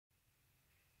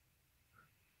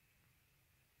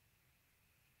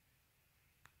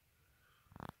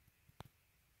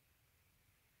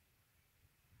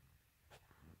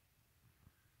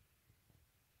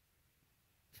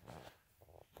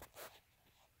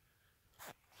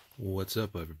What's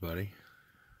up, everybody?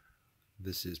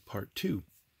 This is part 2.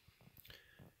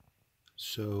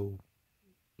 So,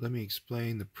 let me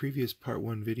explain. The previous part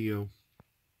 1 video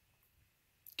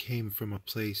came from a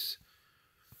place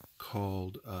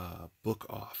called Book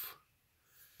Off.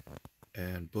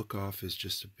 And Book Off is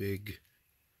just a big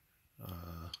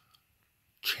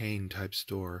chain type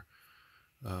store,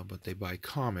 but they buy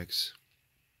comics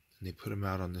and they put them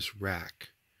out on this rack,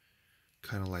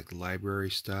 kind of like library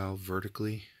style,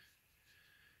 vertically.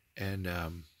 And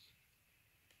it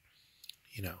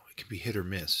can be hit or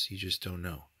miss. You just don't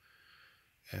know.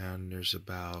 And there's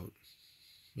about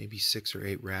maybe 6 or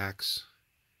 8 racks.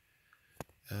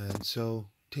 And so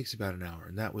it takes about an hour.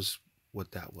 And that was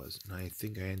what that was. And I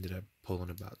think I ended up pulling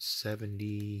about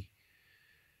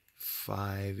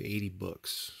 75, 80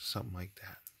 books, something like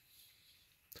that.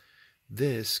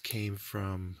 This came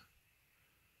from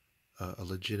a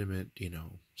legitimate,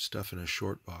 stuff in a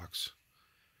short box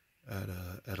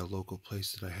at a local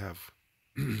place that I have.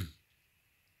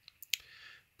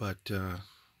 But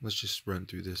let's just run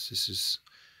through this. This is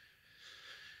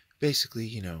basically,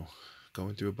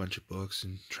 going through a bunch of books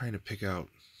and trying to pick out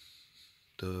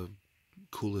the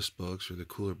coolest books or the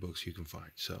cooler books you can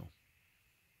find. So,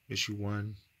 issue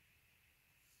 1,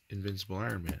 Invincible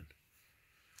Iron Man.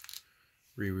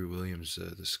 Riri Williams,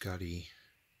 the Scotty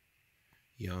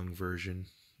Young version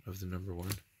of the number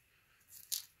 1.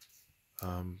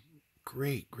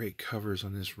 Great covers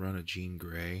on this run of Jean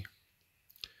Grey.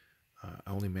 I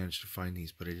only managed to find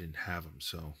these, but I didn't have them,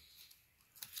 so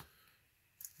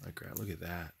I grabbed. Look at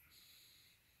that!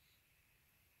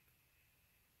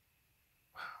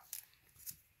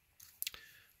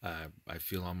 Wow. I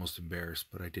feel almost embarrassed,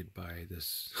 but I did buy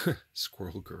this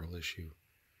Squirrel Girl issue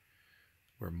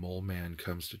where Mole Man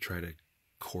comes to try to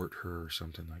court her or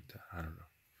something like that. I don't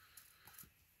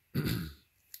know.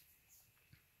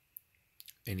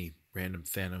 Any random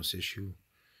Thanos issue,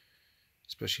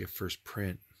 especially a first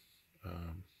print.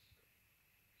 I'm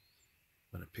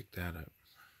going to pick that up.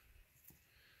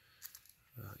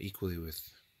 Equally with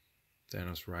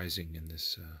Thanos Rising in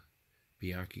this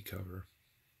Bianchi cover.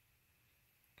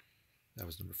 That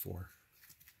was number 4.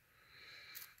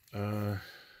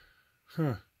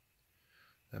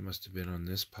 That must have been on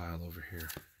this pile over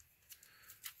here.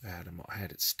 I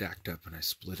had it stacked up and I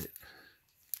split it.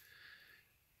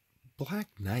 Black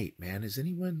Knight, man. Does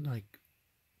anyone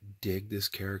dig this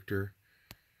character?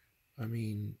 I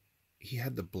mean, he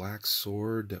had the black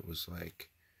sword that was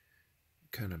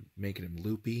kind of making him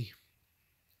loopy.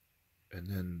 And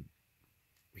then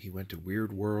he went to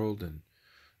Weird World and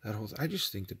that whole I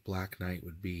just think that Black Knight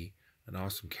would be an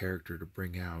awesome character to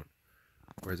bring out,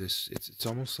 where it's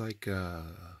almost like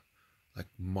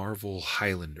Marvel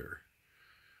Highlander,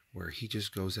 where he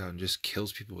just goes out and just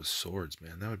kills people with swords,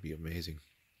 man. That would be amazing.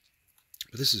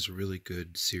 But this is a really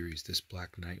good series, this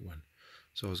Black Knight one.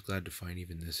 So I was glad to find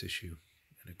even this issue,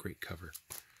 and a great cover.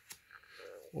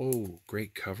 Oh,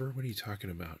 great cover? What are you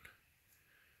talking about?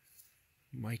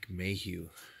 Mike Mayhew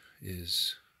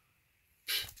is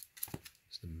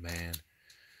the man.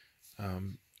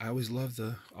 I always love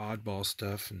the oddball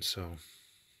stuff, and so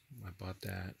I bought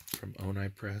that from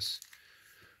Onai Press.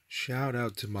 Shout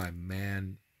out to my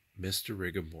man, Mr.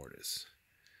 Rigor Mortis.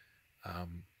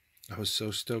 I was so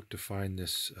stoked to find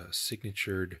this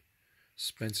signatured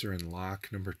Spencer and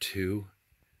Locke number 2.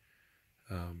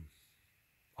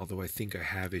 Although I think I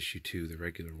have issue 2, the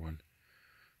regular one.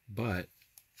 But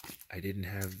I didn't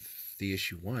have the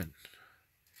issue 1.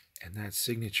 And that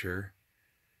signature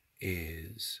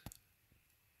is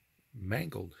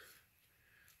mangled.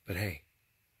 But hey,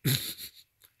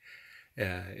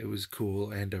 it was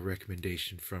cool and a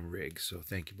recommendation from Rig. So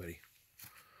thank you, buddy.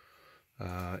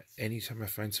 Anytime I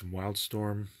find some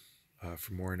Wildstorm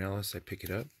from Warren Ellis, I pick it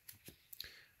up.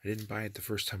 I didn't buy it the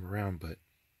first time around, but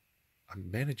I'm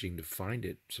managing to find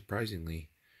it, surprisingly,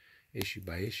 issue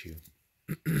by issue.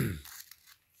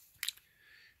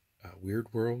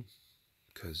 Weird World,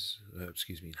 because,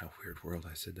 excuse me, not Weird World,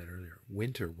 I said that earlier.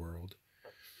 Winter World.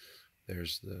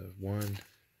 There's the 1,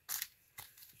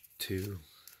 2.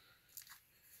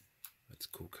 That's a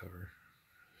cool cover.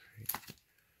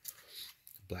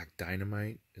 Black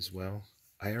Dynamite as well.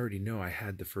 I already know I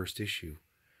had the first issue,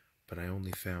 but I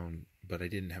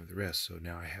didn't have the rest, so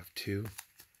now I have 2,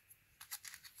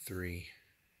 3,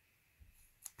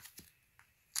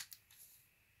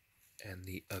 and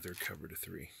the other cover to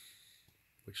 3,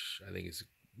 which I think is a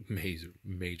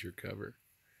major cover.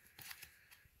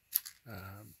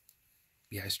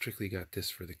 Yeah, I strictly got this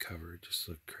for the cover. It just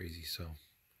looked crazy, so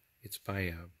it's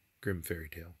by Grim Fairy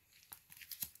Tale.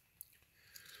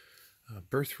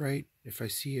 Birthright, if I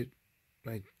see it,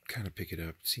 I kind of pick it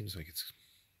up. It seems like it's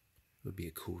would be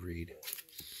a cool read.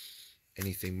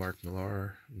 Anything Mark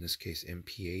Millar, in this case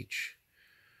MPH.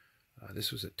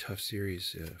 This was a tough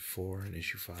series, 4 and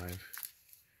issue 5.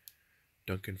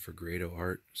 Duncan Fegredo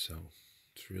art, so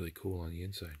it's really cool on the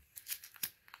inside.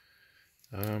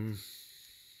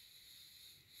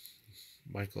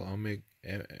 Michael Emig,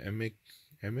 and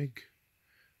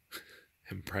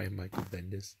Brian Michael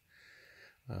Bendis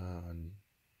on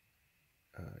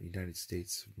United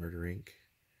States Murder Inc.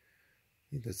 I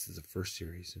think this is the first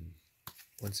series, and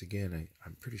once again,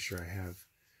 I'm pretty sure I have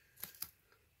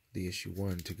the issue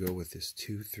 1 to go with this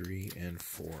 2, 3, and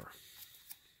 4.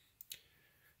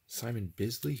 Simon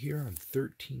Bisley here on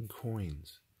 13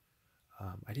 coins.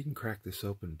 I didn't crack this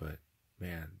open, but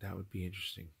man, that would be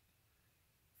interesting.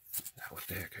 What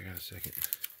the heck, I got a second.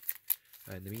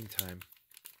 In the meantime,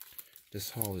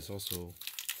 this haul is also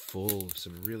full of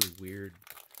some really weird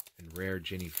and rare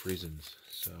Jenny Frisons.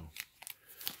 So,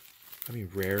 I mean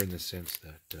rare in the sense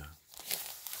that,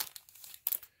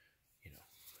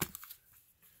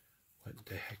 what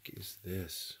the heck is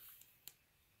this?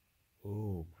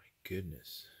 Oh my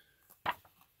goodness. The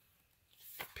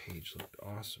page looked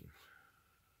awesome.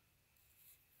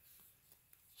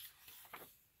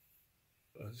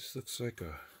 This looks like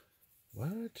a...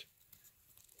 What?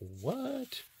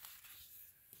 What?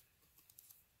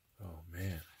 Oh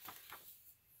man.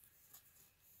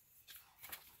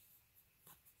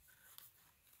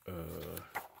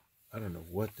 I don't know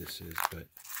what this is, but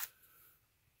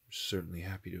I'm certainly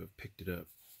happy to have picked it up.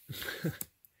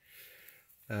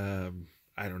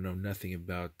 I don't know nothing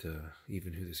about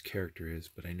even who this character is,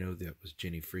 but I know that was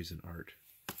Jenny Frison art.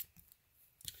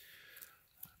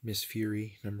 Miss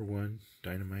Fury, #1,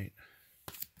 Dynamite.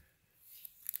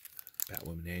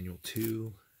 Batwoman Annual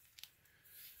 2.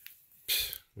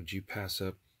 Psst, would you pass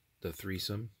up the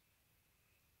threesome?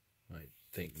 I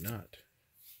think not.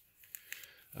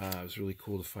 It was really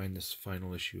cool to find this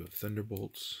final issue of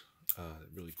Thunderbolts.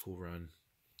 Really cool run.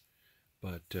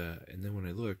 But, and then when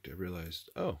I looked, I realized,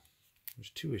 oh,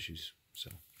 there's 2 issues. So,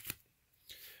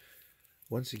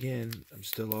 once again, I'm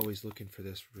still always looking for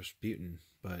this Rasputin,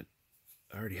 but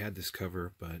I already had this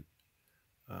cover, but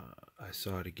I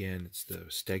saw it again. It's the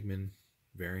Stegman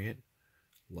variant.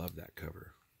 Love that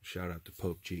cover. Shout out to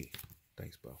Pope G.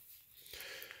 Thanks, Bo.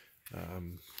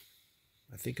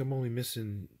 I think I'm only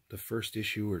missing the first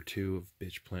issue or 2 of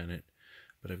Bitch Planet,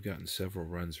 but I've gotten several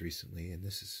runs recently, and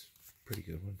this is a pretty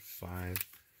good one. 5,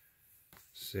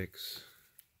 6.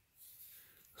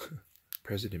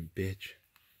 President Bitch.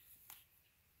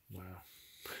 Wow.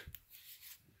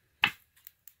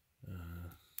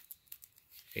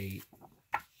 8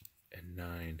 and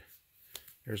 9.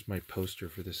 There's my poster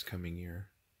for this coming year.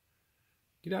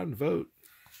 Get out and vote.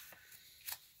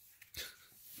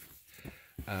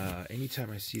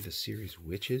 Anytime I see the series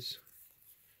Witches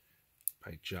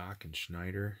by Jock and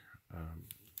Schneider,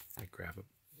 I grab an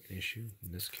issue.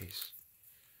 In this case,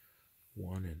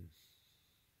 1 and...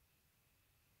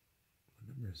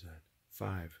 what number is that?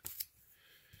 5.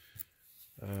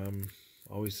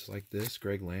 Always like this.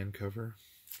 Greg Land cover.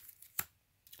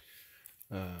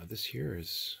 This here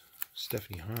is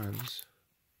Stephanie Hans.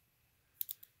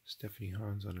 Stephanie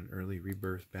Hans on an early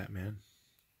Rebirth Batman.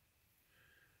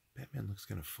 Batman looks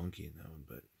kind of funky in that one,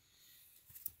 but...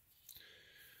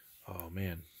 oh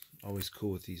man, always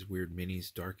cool with these weird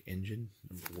minis. Dark Engine,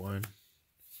 #1.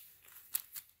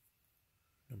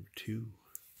 #2.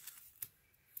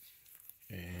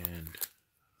 And...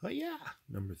 oh yeah,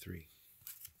 #3.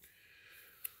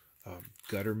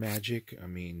 Gutter Magic, I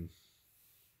mean...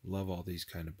 love all these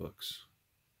kind of books.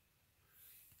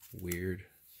 Weird.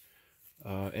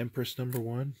 Empress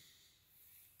 #1.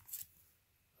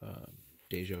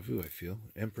 Deja vu, I feel.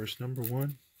 Empress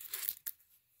 #1.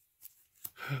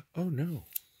 Oh no.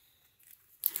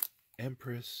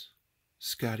 Empress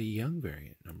Scotty Young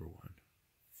variant #1.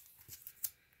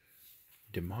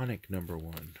 Demonic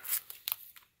 #1.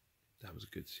 That was a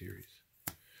good series.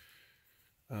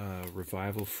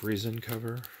 Revival Frison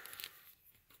cover.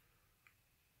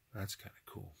 That's kind of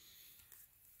cool.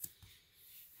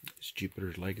 It's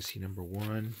Jupiter's Legacy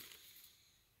 #1.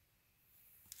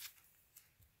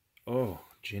 Oh,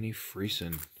 Jenny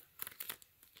Frison.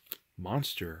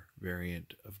 Monster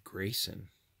variant of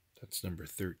Grayson. That's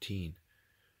 #13.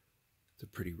 It's a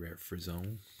pretty rare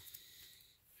Frison.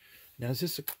 Now, is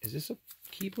this a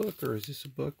key book, or is this a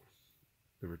book,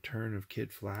 The Return of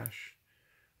Kid Flash?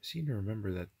 I seem to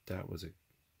remember that was a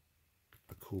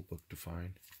cool book to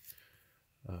find.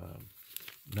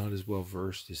 Not as well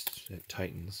versed as at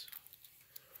Titans.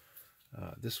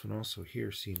 This one also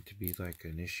here seemed to be like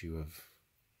an issue of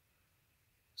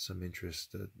some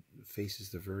interest. Faces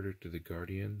the Verdict of the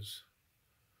Guardians.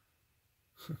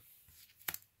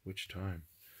 Which time?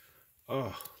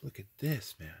 Oh, look at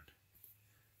this, man.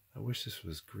 I wish this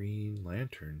was Green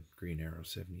Lantern, Green Arrow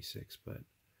 76, but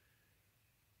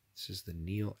this is the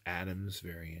Neil Adams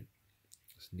variant.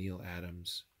 It's Neil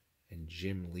Adams and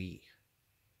Jim Lee.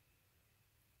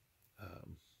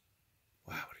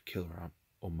 Wow, what a killer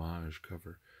homage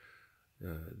cover.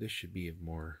 This should be of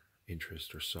more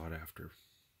interest or sought after,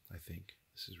 I think.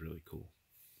 This is really cool.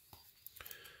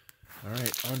 All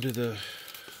right, on to the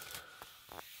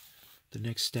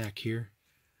next stack here.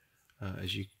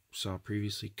 As you saw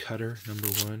previously, Cutter,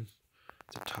 #1.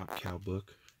 It's a Top Cow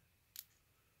book.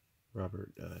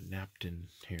 Robert Napton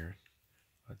here.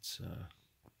 It's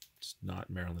not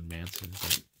Marilyn Manson,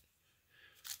 but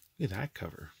look at that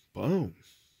cover. Boom.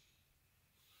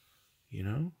 You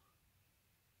know?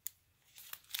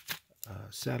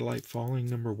 Satellite Falling,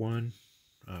 #1.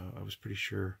 I was pretty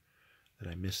sure that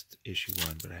I missed issue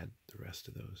 1, but I had the rest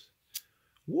of those.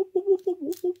 Whoop, whoop, whoop, whoop,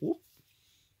 whoop, whoop, whoop.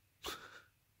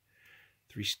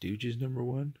 Three Stooges,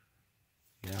 #1.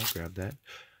 Yeah, I'll grab that.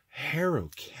 Harrow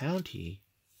County.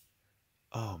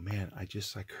 Oh man, I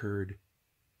just like heard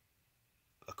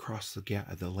across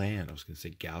the land. I was gonna say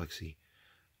galaxy.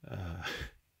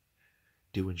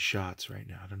 Doing shots right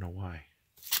now. I don't know why.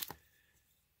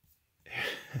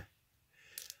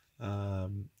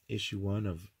 Issue 1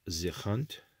 of The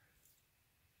Hunt.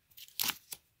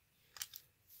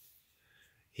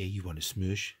 Hey, you want to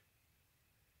smoosh?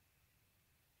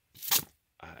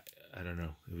 I don't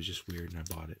know. It was just weird and I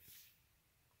bought it.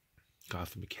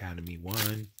 Gotham Academy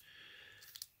 1.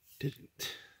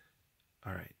 Didn't.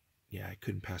 Alright. Yeah, I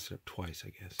couldn't pass it up twice, I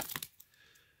guess.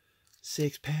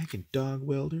 Six Pack and Dog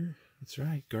Welder. That's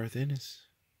right, Garth Ennis.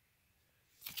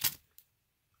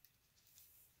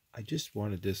 I just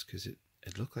wanted this because it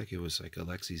looked like it was like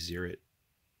Alexi Zirit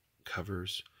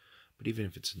covers. But even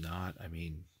if it's not, I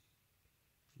mean,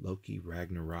 Loki,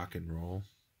 Ragnarok and Roll.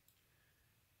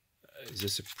 Is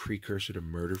this a precursor to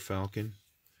Murder Falcon?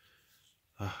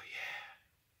 Oh,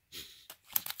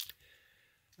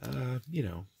 yeah. You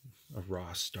know, a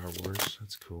Ross Star Wars.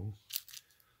 That's cool.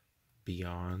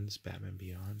 Beyond's, Batman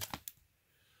Beyond.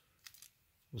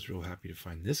 I was real happy to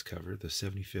find this cover, the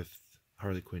 75th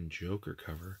Harley Quinn Joker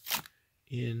cover,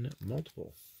 in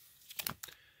multiple.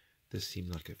 This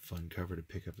seemed like a fun cover to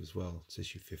pick up as well. It's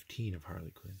issue 15 of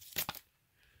Harley Quinn.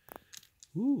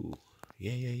 Ooh,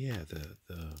 yeah. Is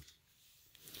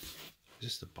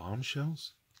this the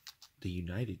Bombshells? The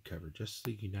United cover, just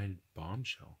the United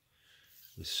Bombshell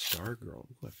with Stargirl.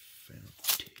 Ooh, I found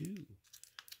 2.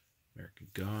 American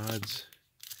Gods.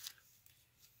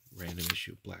 Random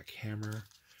issue of Black Hammer.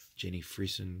 Jenny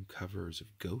Frison covers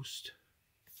of Ghost.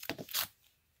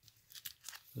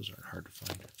 Those aren't hard to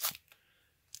find.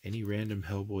 Any random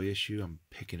Hellboy issue, I'm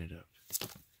picking it up.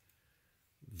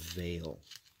 Veil,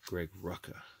 Greg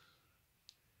Rucka.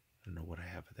 I don't know what I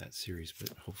have of that series, but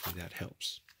hopefully that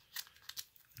helps.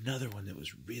 Another one that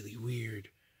was really weird.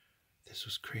 This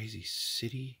was crazy.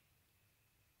 City.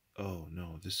 Oh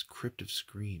no, this Crypt of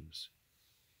Screams.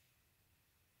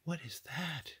 What is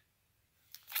that?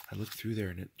 I looked through there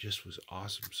and it just was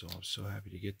awesome, so I'm so happy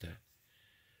to get that.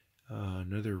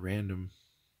 Another random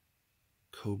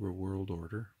Cobra World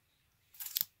Order.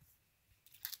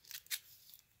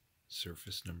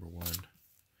 Surface #1.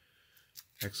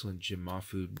 Excellent Jim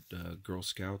Mahfood Girl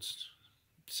Scouts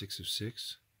 6 of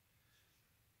 6.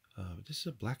 This is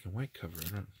a black and white cover.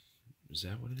 Is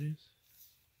that what it is?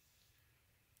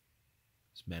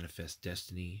 It's Manifest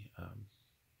Destiny,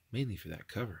 mainly for that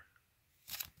cover.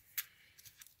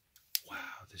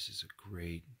 Wow, this is a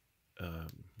great.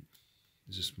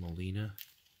 Is this Molina?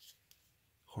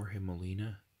 Jorge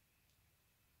Molina.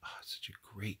 Oh, it's such a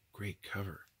great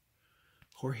cover.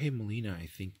 Jorge Molina, I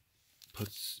think,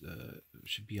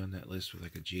 should be on that list with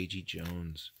like a J.G.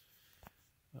 Jones.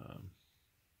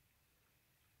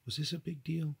 Was this a big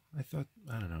deal? I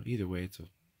don't know. Either way, it's a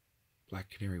Black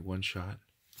Canary one-shot.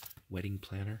 Wedding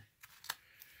Planner.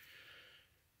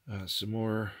 Some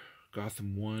more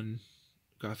Gotham 1.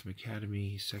 Gotham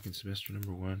Academy, second semester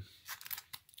 #1.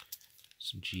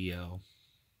 Some GL.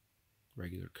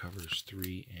 Regular covers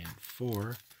 3 and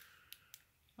 4.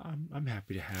 I'm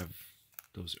happy to have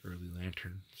those early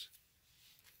lanterns.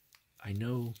 I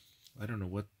don't know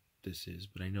what this is,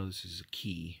 but I know this is a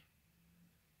key.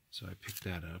 So I picked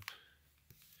that up.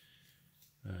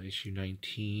 Issue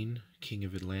 19, King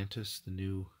of Atlantis, the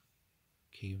new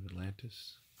King of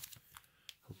Atlantis.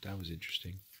 Hope that was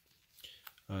interesting.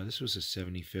 This was a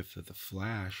 75th of the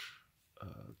Flash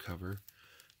cover.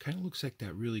 Kind of looks like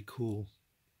that really cool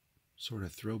sort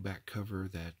of throwback cover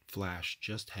that Flash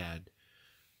just had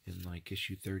in like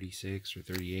issue 36 or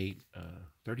 38,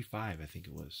 35, I think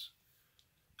it was.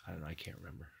 I don't know, I can't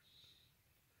remember.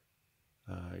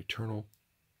 Eternal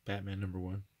Batman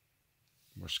 #1,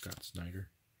 more Scott Snyder.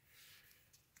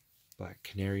 Black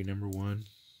Canary #1.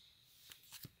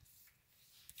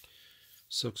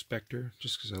 Silk Spectre,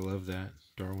 just because I love that.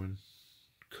 Darwin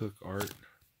Cook art.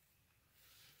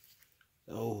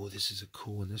 Oh, this is a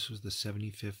cool one. This was the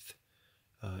 75th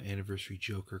anniversary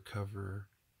Joker cover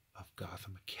of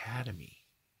Gotham Academy.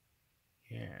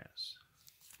 Yes.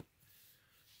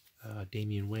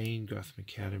 Damian Wayne, Gotham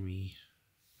Academy,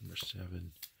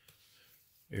 #7.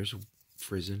 There's a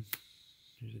Frison.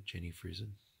 There's a Jenny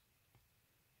Frison.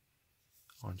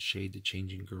 On Shade, the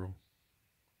Changing Girl,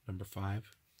 #5.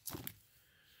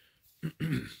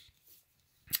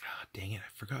 Dang it, I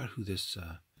forgot who this,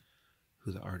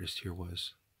 who the artist here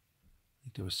was. I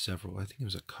think there was several. I think it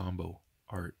was a combo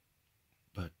art,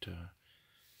 but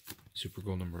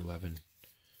Supergirl #11.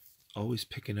 Always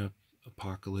picking up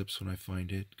Apocalypse when I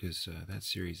find it, because that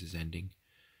series is ending.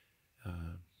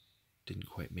 Didn't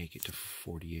quite make it to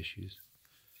 40 issues.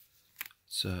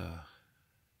 It's a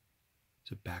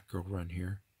Batgirl run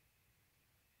here.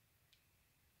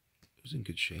 It was in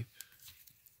good shape.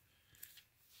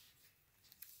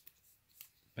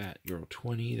 Batgirl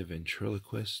 20, the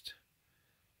ventriloquist.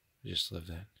 I just love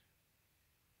that.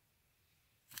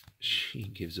 She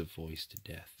gives a voice to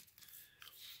death.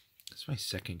 That's my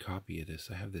second copy of this.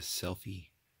 I have this selfie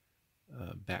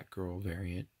Batgirl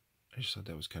variant. I just thought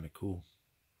that was kind of cool.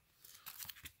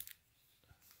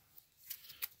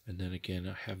 And then again,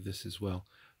 I have this as well.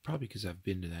 Probably because I've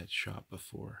been to that shop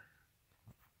before.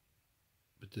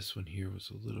 But this one here was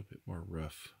a little bit more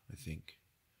rough, I think.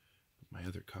 My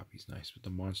other copy's nice, but the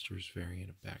Monsters variant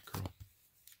of Batgirl.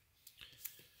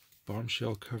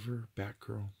 Bombshell cover,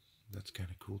 Batgirl. That's kind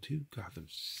of cool too. Gotham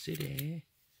City.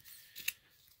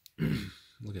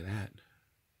 Look at that.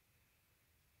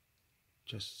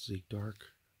 Justice League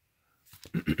Dark.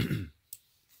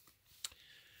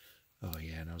 Oh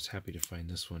yeah, and I was happy to find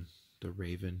this one. The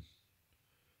Raven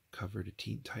cover to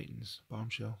Teen Titans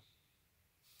Bombshell.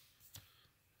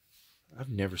 I've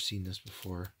never seen this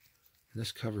before. And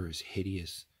this cover is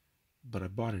hideous, but I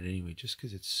bought it anyway just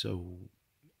because it's so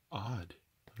odd.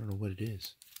 I don't know what it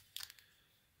is.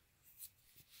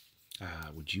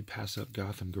 Would you pass up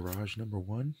Gotham Garage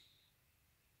 #1?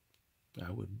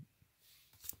 I wouldn't.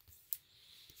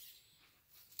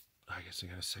 I guess I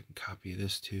got a second copy of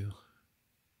this too.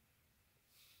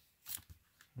 I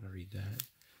want to read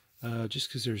that. Just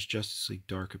because there's Justice League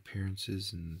Dark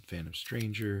appearances and Phantom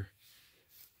Stranger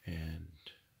and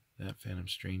that Phantom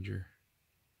Stranger.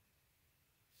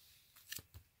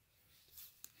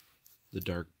 The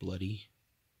Dark Bloody.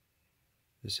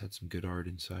 This had some good art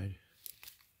inside.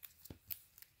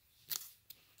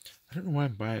 I don't know why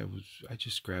I'm buying it. I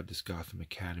just grabbed this Gotham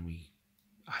Academy.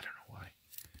 I don't know why.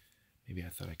 Maybe I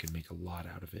thought I could make a lot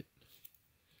out of it.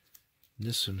 And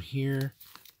this one here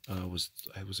was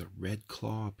a Red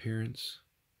Claw appearance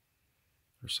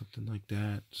or something like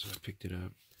that. So I picked it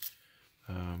up.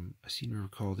 I seem to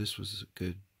recall this was a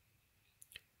good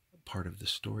part of the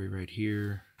story right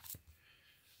here.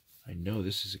 I know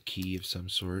this is a key of some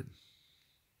sort.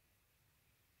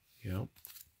 Yep.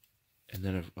 And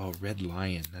then a Red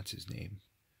Lion, that's his name.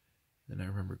 Then I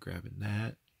remember grabbing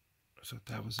that. I thought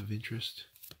that was of interest.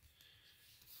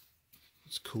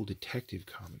 It's cool detective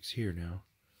comics here now.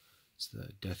 It's the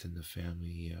Death in the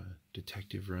Family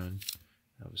detective run.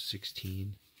 That was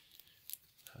 16.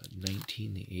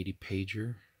 19, the 80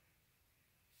 pager.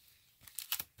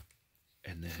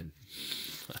 And then,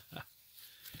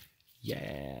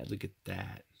 yeah, look at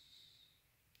that.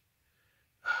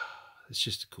 It's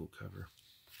just a cool cover.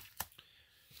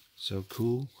 So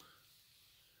cool.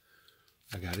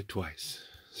 I got it twice.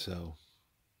 So,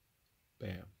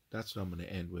 bam. That's what I'm going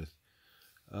to end with.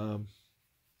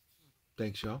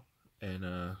 Thanks, y'all. And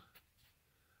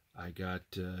I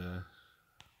got, and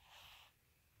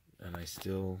I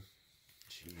still,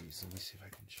 jeez, let me see if I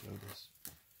can show this.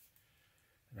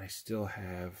 And I still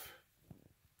have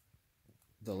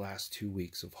the last 2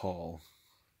 weeks of haul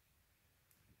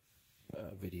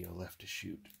video left to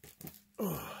shoot.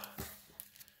 Ugh.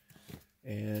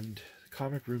 And the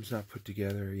comic room's not put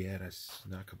together yet. It's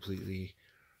not completely.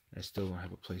 I still don't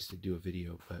have a place to do a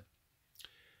video, but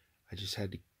I just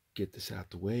had to get this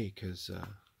out the way because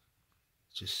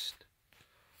just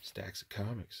stacks of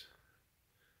comics.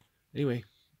 Anyway,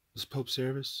 this is Pope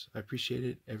Service. I appreciate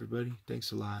it, everybody.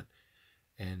 Thanks a lot.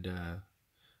 And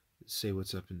say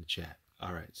what's up in the chat.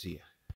 All right, see ya.